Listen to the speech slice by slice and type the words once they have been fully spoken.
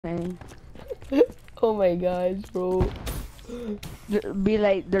saying. Oh my gosh, bro. Be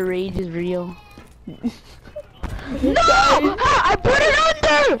like, the rage is real. No! Guys. I put it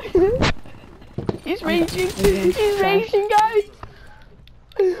under! He's raging. He's raging, guys.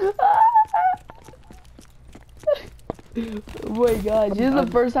 Oh my gosh, this is the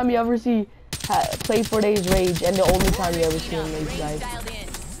first time you ever see Play 4 Days rage, and the only time you ever see him rage, guys.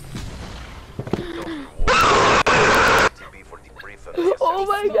 Oh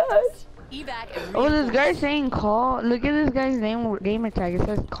my gosh. Oh, this guy's saying call. Look at this guy's name, gamer tag. It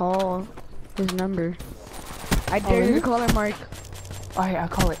says call his number. I dare you to call it, Mark. Alright, I'll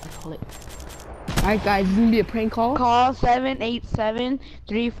call it. Alright, guys, this is gonna be a prank call. Call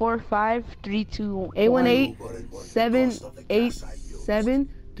 787-345-321.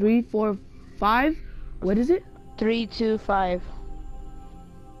 818-787-345. What is it? 325.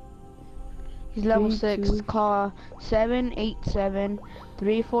 He's level 6. Call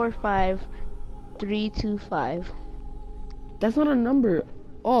 787-345-325. That's not a number.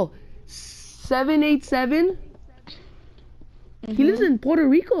 Oh, 787. He lives in Puerto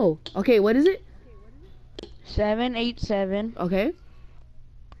Rico. Okay, what is it? 787. Okay.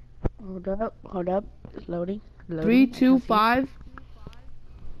 Hold up. It's loading. 325.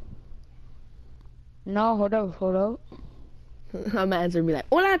 No, hold up. I'm gonna answer me like,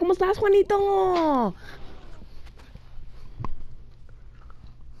 hola, ¿cómo estás, Juanito?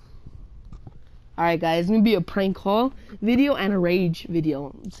 Alright, guys, it's gonna be a prank call video and a rage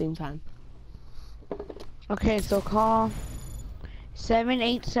video at the same time. Okay, so call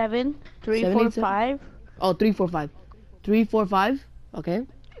 787-345. Oh, 345. 345. Okay.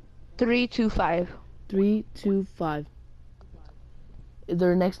 325. 325. Is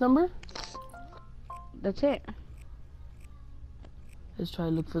there a next number? That's it. Let's try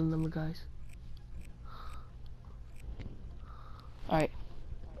to look for the number, guys. Alright.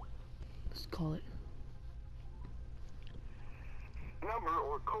 Let's call it. Number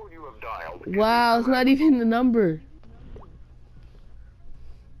or code you have dialed. Wow, it's not even the number.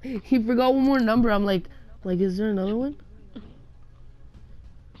 He forgot one more number. I'm like, is there another one?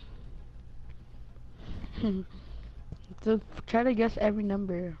 So try to guess every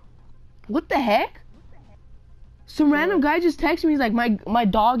number. What the heck? Some random guy just texted me. He's like, my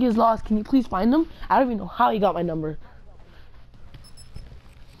dog is lost. Can you please find him? I don't even know how he got my number.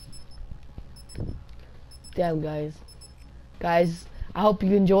 Damn, guys. Guys, I hope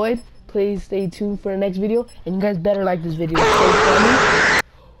you enjoyed. Please stay tuned for the next video. And you guys better like this video. Stay funny.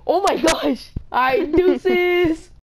 Oh my gosh. Alright, deuces.